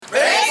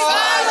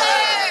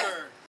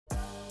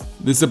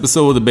This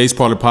episode of the Bass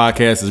Parlor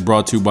Podcast is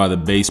brought to you by the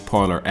Bass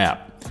Parlor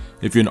app.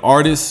 If you're an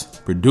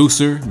artist,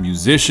 producer,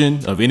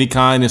 musician of any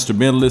kind,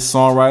 instrumentalist,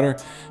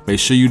 songwriter, make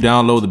sure you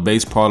download the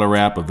Bass Parlor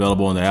app,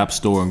 available on the App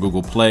Store and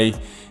Google Play.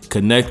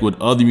 Connect with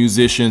other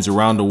musicians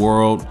around the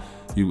world.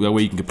 That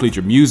way you can complete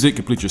your music,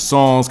 complete your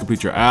songs,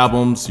 complete your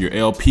albums, your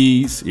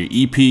LPs, your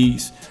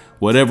EPs,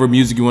 whatever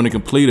music you want to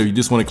complete, or you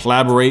just want to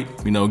collaborate,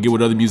 get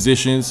with other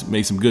musicians,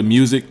 make some good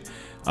music.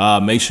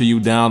 Make sure you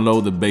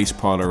download the Bass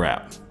Parlor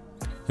app.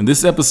 In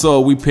this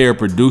episode, we pair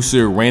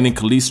producer Rainin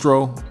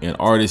Calistro and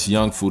artist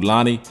Young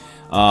Fulani.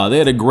 They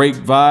had a great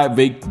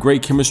vibe,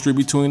 great chemistry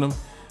between them.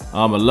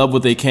 I love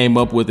what they came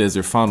up with as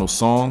their final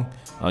song.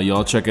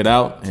 Y'all check it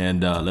out,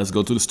 and let's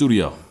go to the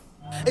studio.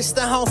 It's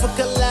the home for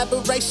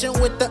collaboration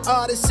with the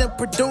artists and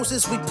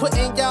producers. We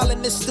putting y'all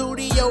in the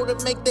studio to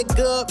make that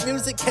good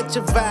music catch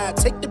a vibe.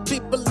 Take the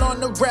people on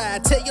the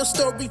ride. Tell your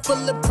story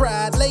full of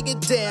pride. Lay it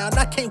down.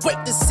 I can't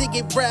wait to see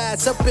it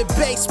rise. Up at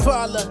Bass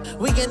Parlor,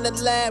 we in the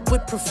lab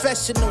with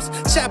professionals.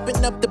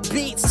 Chopping up the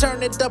beats,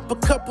 turn it up a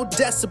couple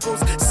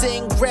decibels.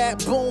 Sing, rap,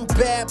 boom,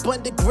 bap,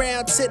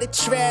 underground to the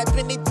trap.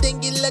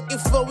 Anything you're looking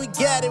for, we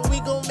got it. We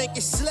gon' make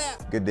it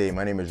slap. Good day.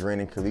 My name is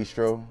Rainin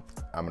Calistro.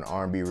 I'm an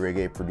R&B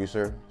reggae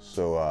producer,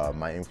 so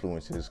my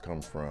influences come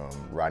from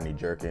Rodney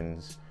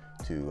Jerkins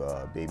to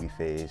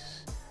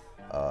Babyface,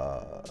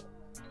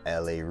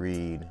 L.A.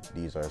 Reid.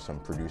 These are some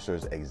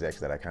producers, execs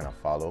that I kind of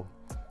follow.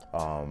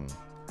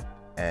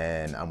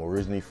 And I'm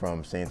originally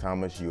from St.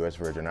 Thomas, U.S.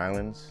 Virgin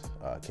Islands.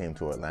 Came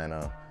to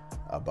Atlanta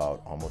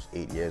about almost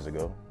 8 years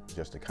ago,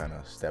 just to kind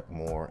of step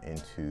more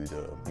into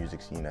the music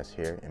scene that's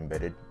here,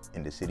 embedded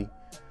in the city.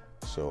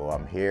 So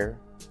I'm here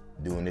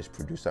doing this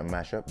producer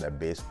mashup that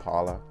Bass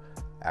Parlor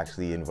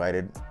actually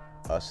invited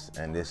us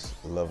and this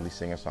lovely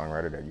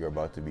singer-songwriter that you're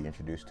about to be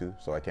introduced to,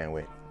 so I can't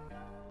wait.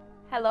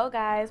 Hello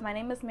guys, my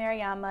name is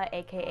Mariama,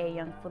 aka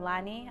Young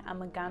Fulani.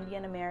 I'm a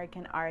Gambian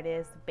American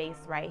artist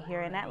based right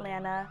here in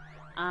Atlanta.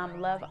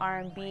 Love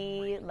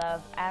R&B,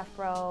 love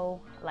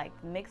Afro, like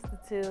mix the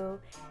two,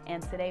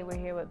 and today we're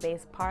here with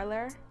Bass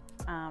Parlor,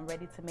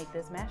 ready to make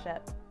this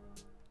mashup.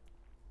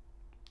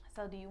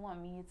 So do you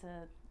want me to,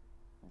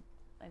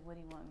 what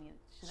do you want me to?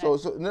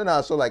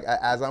 So like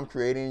as I'm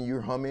creating,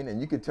 you're humming,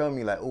 and you could tell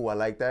me like, oh, I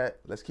like that.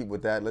 Let's keep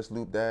with that. Let's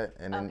loop that,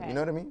 and then you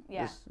know what I mean?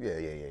 Yeah. Yeah.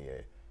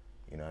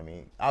 You know what I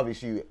mean?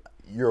 Obviously,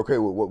 you're okay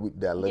with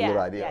that little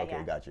idea. Yeah, okay,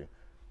 yeah. Got you.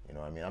 You know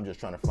what I mean? I'm just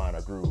trying to find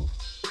a groove.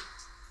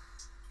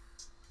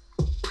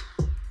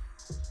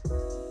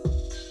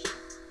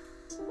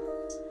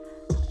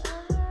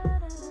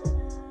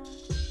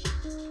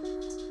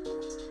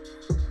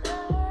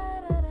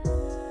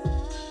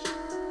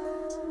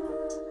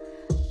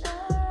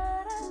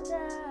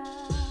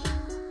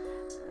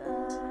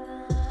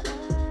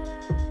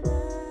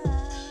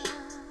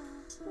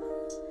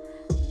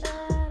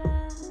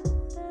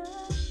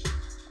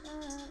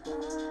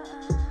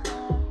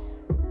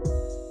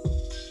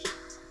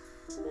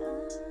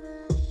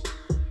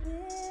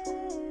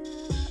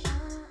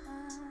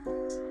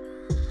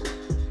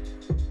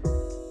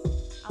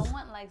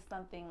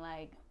 Something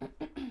like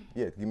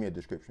yeah, give me a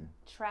description.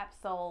 Trap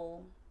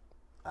soul.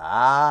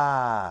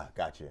 Ah,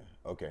 gotcha.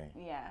 Okay.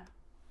 Yeah.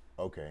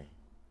 Okay.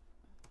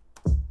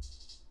 I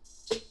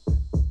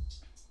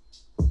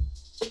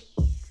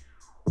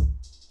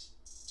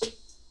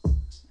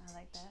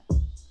like that.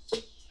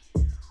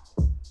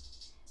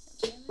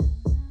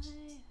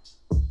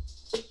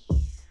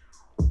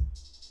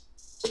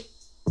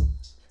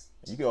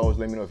 You can always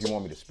let me know if you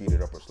want me to speed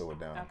it up or slow it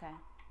down. Okay.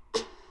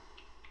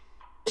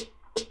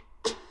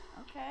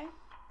 Okay,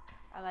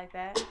 I like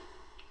that.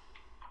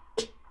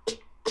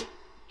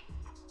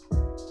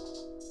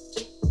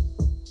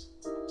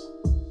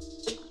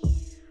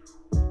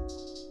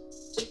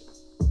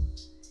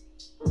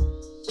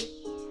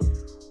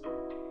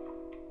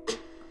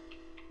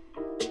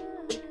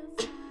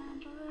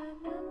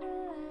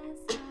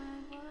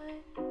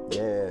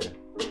 Yeah,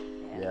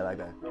 I like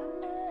that.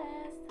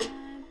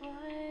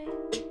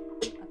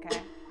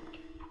 Okay.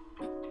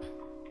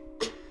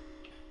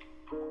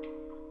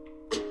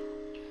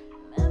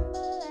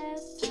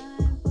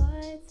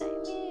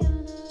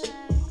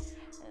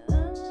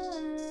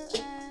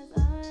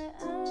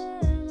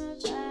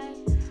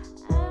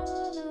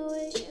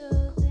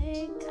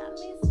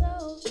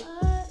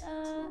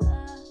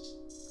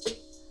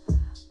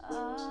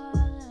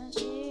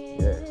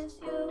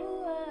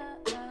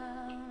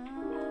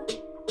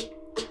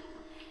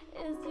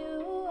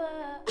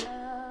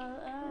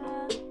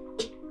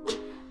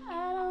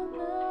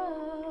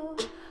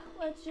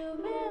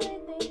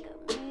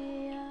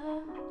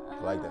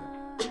 I like that.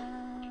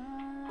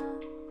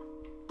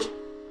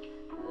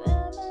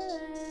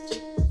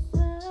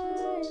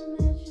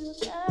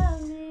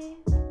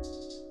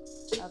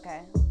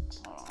 Okay.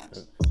 Hold on.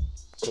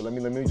 So let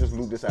me just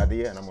loop this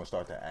idea, and I'm gonna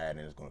start to add,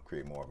 and it's gonna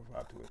create more of a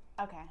vibe to it.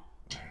 Okay.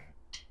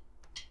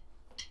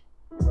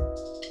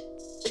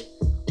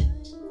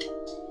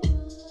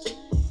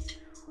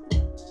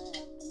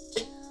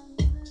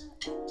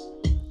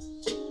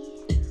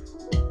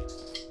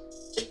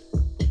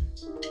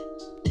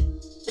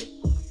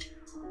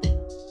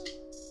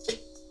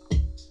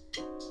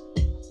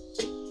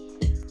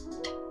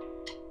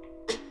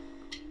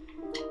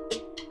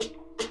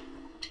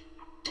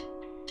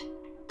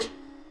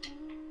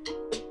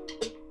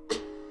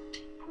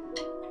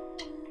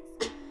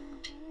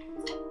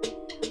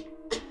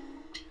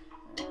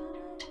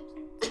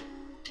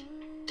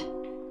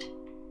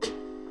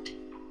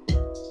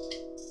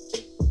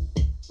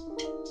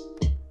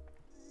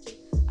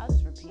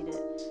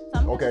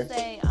 Okay. Just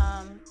say,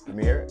 Let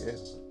me hear it.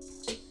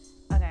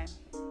 Yeah. okay.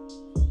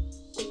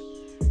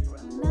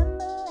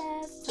 Remember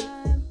last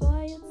time,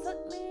 boy, you took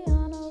me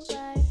on a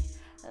ride.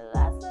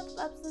 Lots of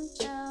ups and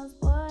downs,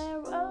 boy, a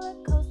roller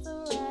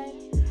coaster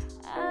ride.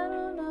 I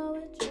don't know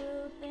what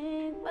you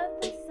think,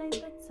 but this ain't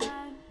the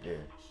time. Yeah.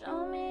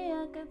 Show me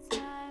a good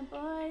time,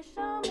 boy,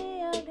 show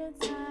me a good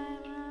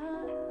time.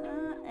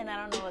 And I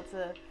don't know what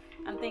to,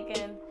 I'm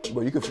thinking.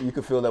 But you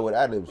could feel that with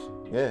ad-libs.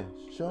 Yeah.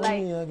 Show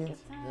Like, me again.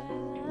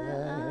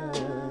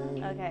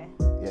 Okay.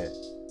 Yeah.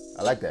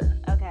 I like that.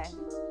 Okay.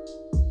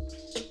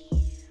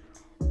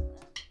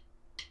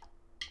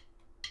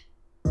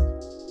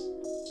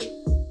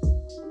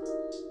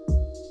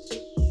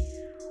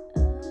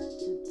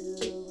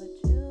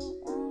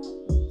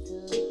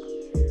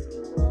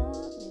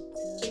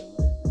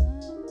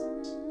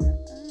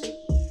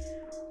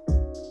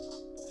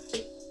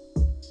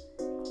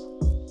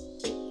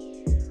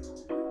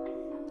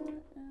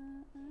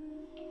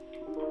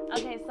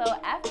 Okay, so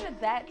after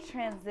that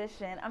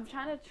transition, I'm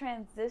trying to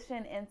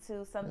transition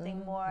into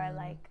something more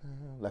like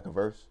Like a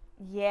verse?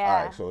 yeah.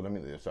 All right, so let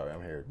me, sorry,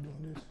 I'm here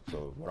doing this.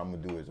 So what I'm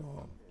gonna do is,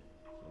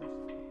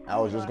 I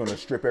was just gonna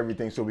strip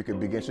everything so we could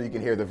begin, so you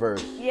can hear the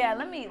verse. Yeah,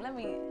 let me.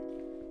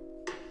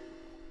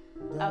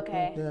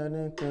 Okay.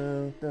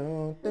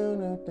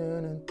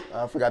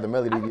 I forgot the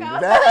melody.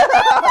 forgot-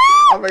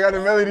 I forgot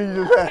the melody you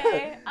just had.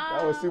 Okay,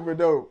 That was super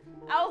dope.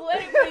 I was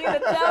waiting for you to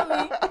tell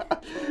me.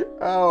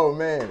 Oh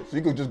man, so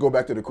you could just go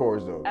back to the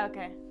chorus though.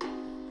 Okay.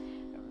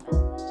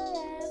 Remember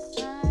last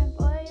time,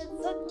 boy, you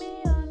took me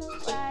on a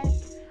ride.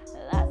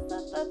 Lots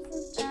of ups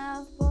and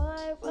downs,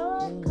 boy,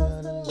 roller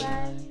coaster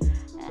ride.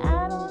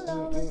 I don't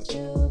know what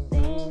you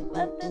think,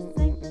 but this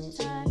ain't the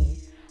time.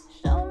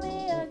 Show me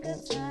a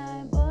good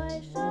time,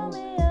 boy, show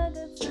me a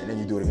good time. And then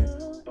you do it again.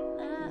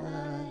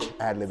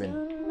 Ad-libbing.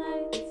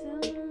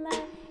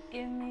 Tonight,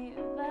 give me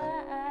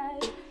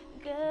vibes,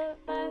 good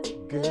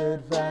vibes,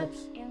 Good vibes.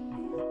 give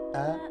me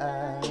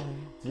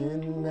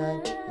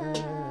Tonight.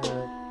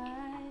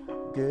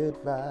 Good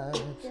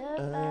vibes.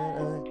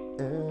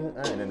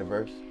 And then the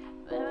verse.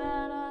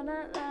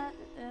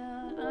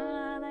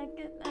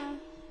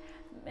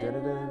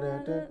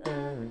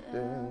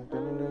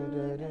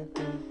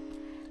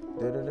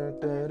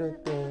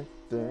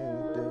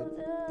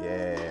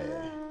 Yeah.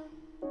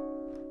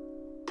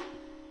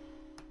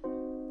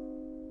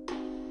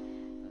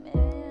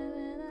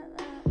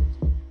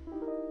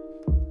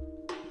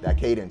 That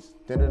cadence.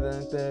 Then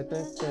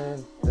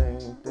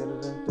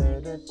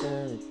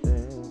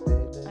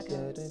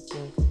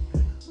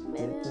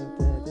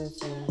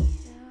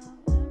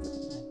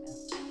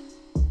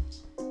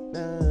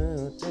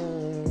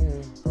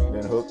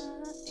hook.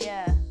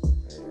 Yeah.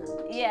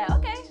 Yeah,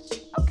 okay.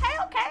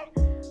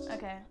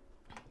 Okay.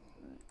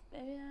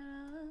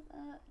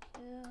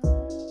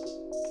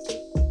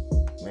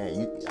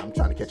 Man, I'm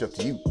trying to catch up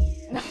to you.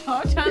 No,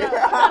 I'm trying to make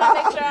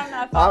sure I'm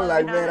not I'm falling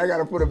like, behind. man, I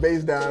gotta put a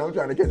bass down. I'm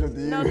trying to catch up to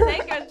you. No,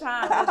 take your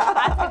time.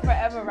 I take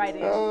forever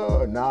writing.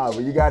 Oh, nah,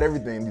 but you got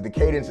everything. The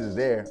cadence is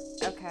there.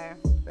 Okay.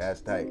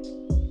 That's tight.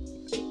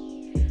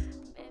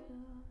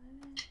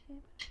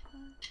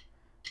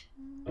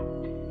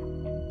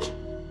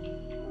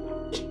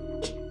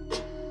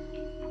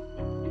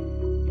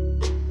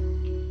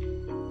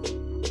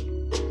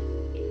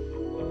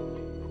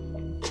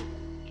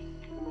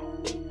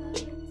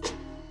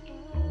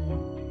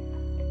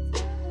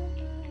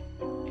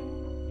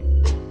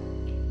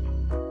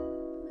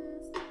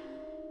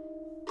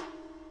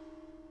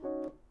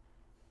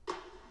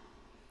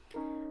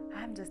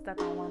 I'm just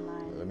stuck on one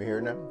line. Let me hear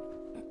it now.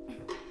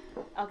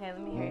 Okay,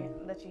 let me hear it.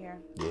 Let you hear.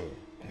 Yeah.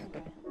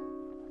 Okay.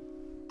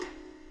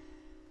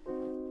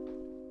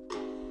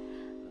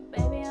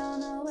 Baby, I don't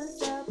know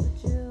what's up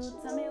with you.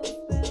 Tell me what's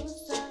real,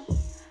 what's up.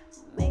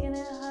 Making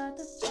it hard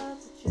to fuck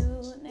with you.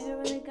 Nigga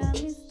really got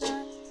me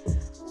stuck.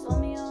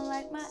 Told me you don't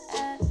like my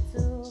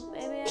attitude.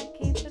 Baby, I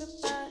keep it a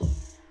buck.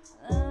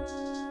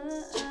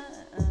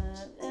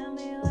 Tell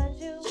me what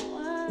you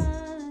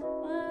want.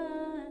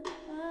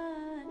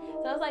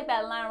 So it's like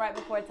that line right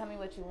before tell me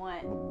what you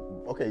want.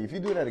 Okay, if you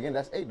do that again,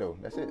 that's 8 though.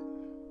 That's it.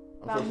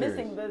 I'm so serious.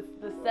 missing the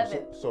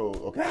 7th. So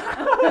okay.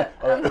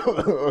 All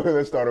right,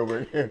 let's start over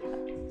again.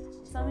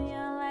 Tell me you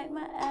don't like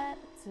my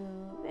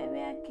attitude. Baby,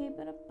 I keep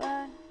it a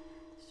buck.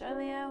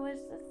 Surely I wish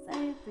the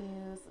same for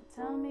you. So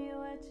tell me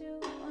what you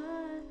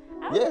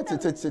want. Yeah,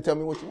 to tell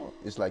me what you want.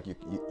 It's like you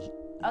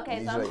Okay,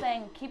 he's so I'm like,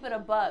 saying keep it a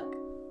buck.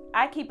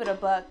 I keep it a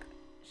buck.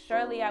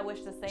 Surely I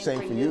wish the same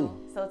for you.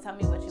 So tell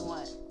me what you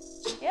want.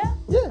 Yeah?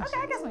 Yeah. Okay,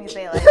 I guess when you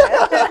say it like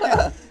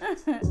that.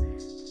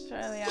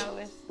 Surely I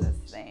wish the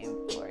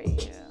same for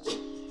you.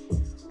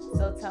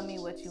 So tell me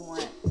what you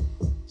want.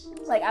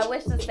 Like, I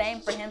wish the same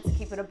for him to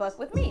keep it a buck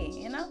with me,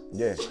 you know?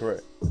 Yeah,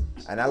 correct.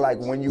 And I like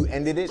when you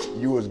ended it,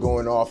 you was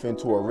going off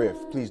into a riff.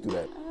 Please do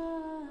that.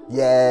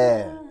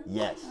 Yeah.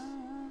 Yes.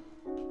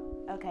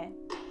 Okay.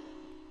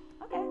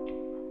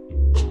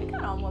 We kind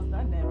of almost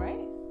done then,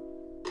 right?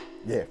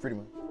 Yeah, pretty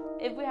much.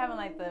 If we're having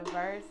like the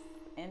verse,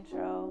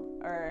 intro,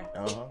 or...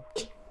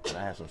 And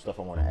I have some stuff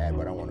I want to add,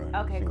 but I want to.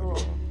 Okay, cool.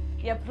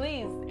 Yeah,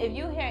 please. If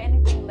you hear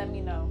anything, let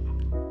me know.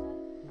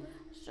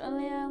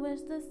 Surely I wish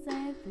the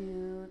same for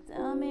you.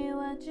 Tell me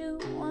what you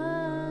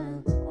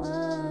want.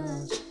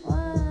 What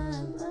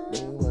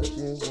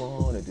you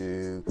wanna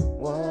do?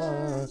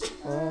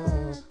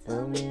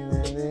 Tell me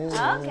what you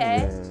want.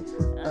 Okay.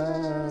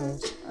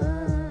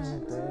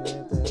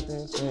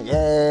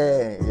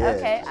 Yeah.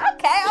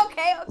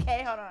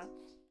 Okay. Hold on.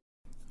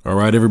 All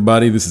right,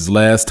 everybody, this is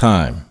Last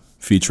Time,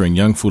 featuring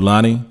Young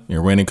Fulani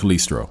and Rainin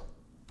Calistro.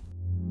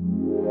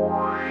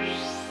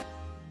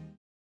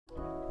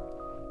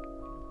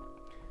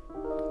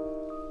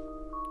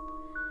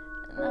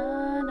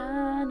 Na,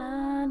 na,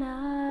 na, na.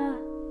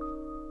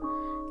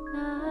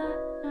 Na,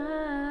 na.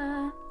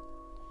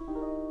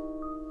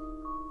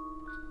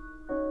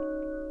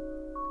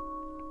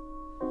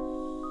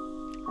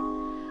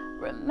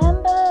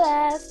 Remember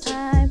last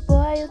time,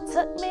 boy, you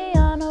took me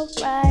on a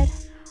ride.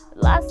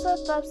 Lots of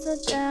ups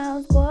and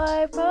downs,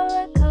 boy,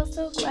 roller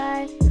coaster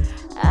ride.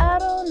 I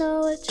don't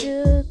know what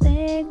you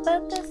think,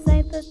 but this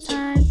ain't the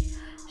time.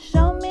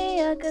 Show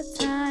me a good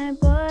time,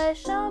 boy,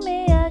 show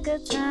me a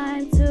good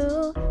time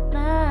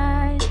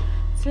tonight.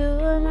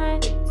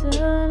 Tonight,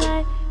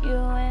 you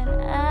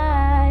and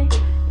I,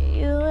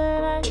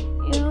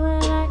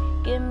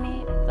 give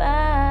me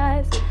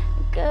vibes,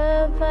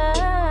 good vibes.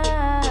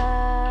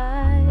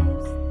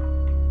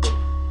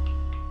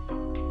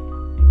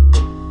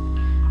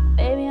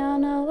 Baby, I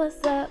don't know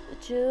what's up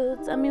with you.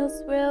 Tell me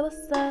what's real,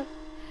 what's up.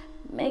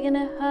 Making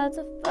it hard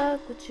to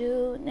fuck with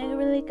you. Nigga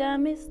really got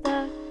me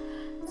stuck.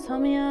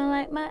 Told me I don't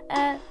like my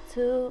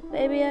attitude.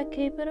 Baby, I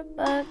keep it a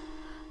buck.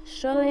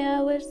 Surely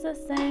I wish the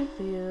same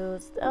for you.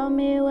 Tell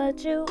me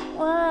what you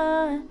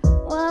want.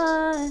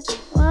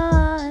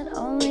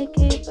 Only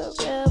keep it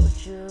real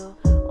with you.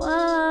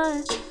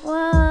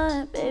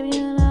 Baby,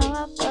 you know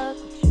I fuck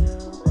with you.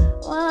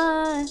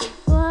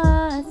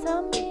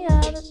 Tell me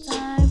all the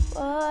time,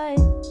 boy.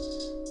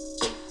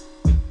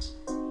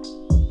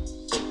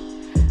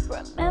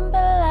 Remember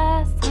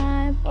last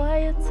time, boy,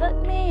 you took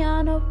me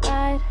on a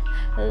ride.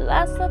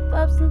 Lots of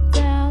ups and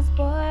downs,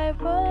 boy,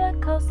 roller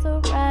coaster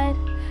ride.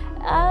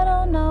 I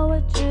don't know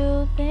what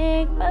you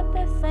think, but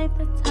this ain't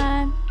the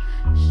time.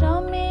 Show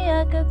me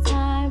a good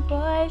time,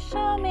 boy,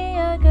 show me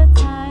a good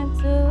time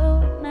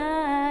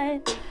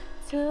tonight.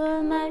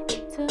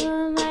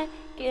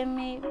 Give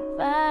me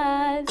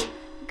vibes,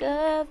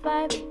 good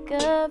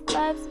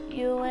vibes,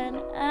 you and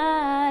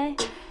I.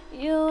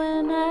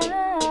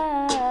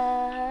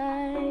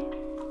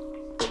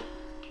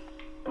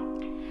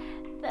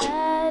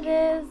 That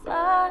is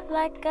all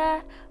I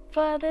got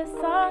for this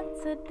song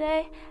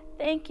today.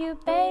 Thank you,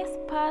 Bass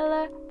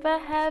Parlor, for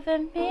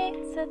having me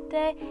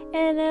today.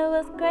 And it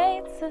was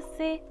great to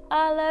see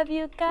all of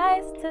you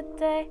guys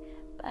today.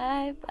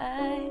 Bye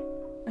bye.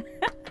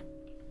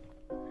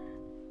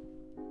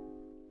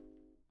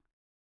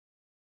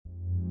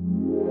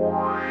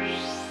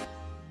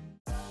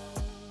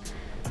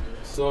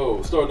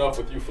 So, starting off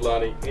with you,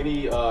 Fulani,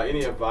 any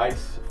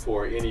advice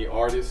for any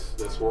artist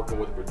that's working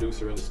with a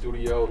producer in the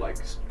studio, like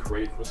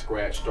create from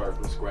scratch, start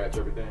from scratch,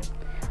 everything?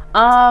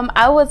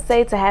 I would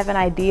say to have an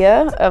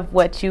idea of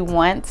what you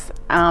want.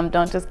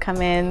 Don't just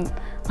come in,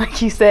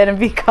 like you said, and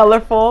be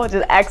colorful.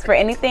 Just ask for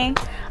anything.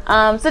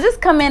 So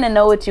just come in and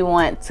know what you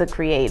want to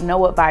create. Know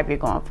what vibe you're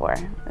going for.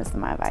 That's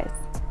my advice.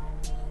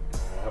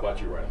 How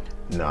about you, Ryan?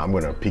 No, I'm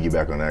gonna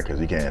piggyback on that because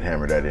you can't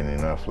hammer that in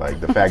enough. Like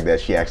the fact that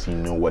she actually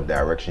knew what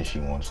direction she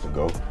wants to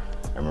go.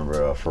 I remember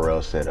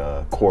Pharrell said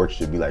chords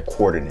should be like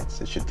coordinates.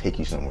 It should take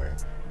you somewhere.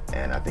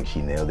 And I think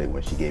she nailed it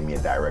when she gave me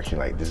a direction,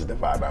 like this is the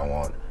vibe I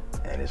want.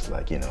 And it's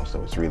like,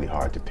 so it's really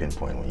hard to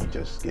pinpoint when you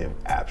just give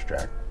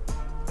abstract,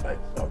 like,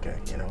 okay,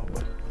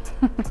 but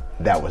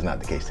that was not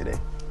the case today.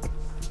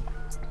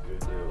 Good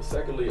deal.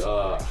 Secondly,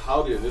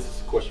 this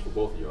is a question for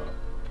both of y'all,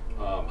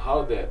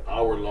 how did that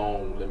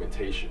hour-long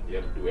limitation, you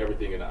have to do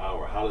everything in an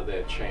hour, how did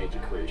that change the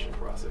creation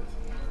process?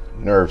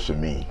 Nerves for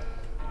me.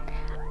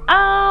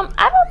 I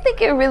don't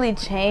think it really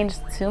changed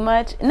too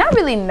much. Not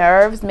really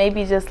nerves,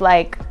 maybe just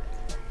like,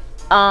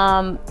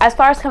 as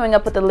far as coming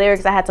up with the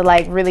lyrics, I had to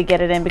like really get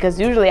it in because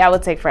usually I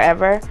would take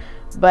forever,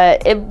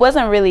 but it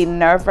wasn't really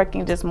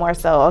nerve-wracking, just more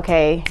so,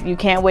 okay, you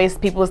can't waste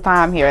people's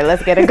time here.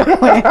 Let's get it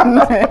going.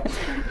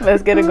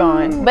 Let's get it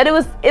going. But it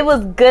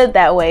was good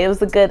that way. It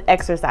was a good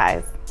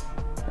exercise.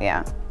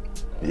 Yeah,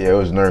 it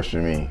was nerves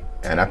for me.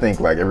 And I think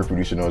like every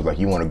producer knows, like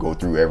you want to go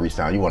through every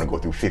sound. You want to go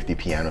through 50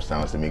 piano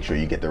sounds to make sure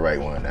you get the right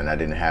one. And I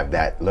didn't have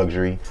that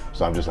luxury.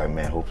 So I'm just like,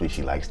 man, hopefully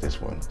she likes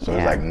this one. So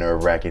it's like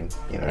nerve-wracking,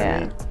 you know what I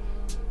mean?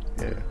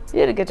 Yeah. You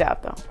did a good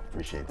job though.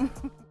 Appreciate it.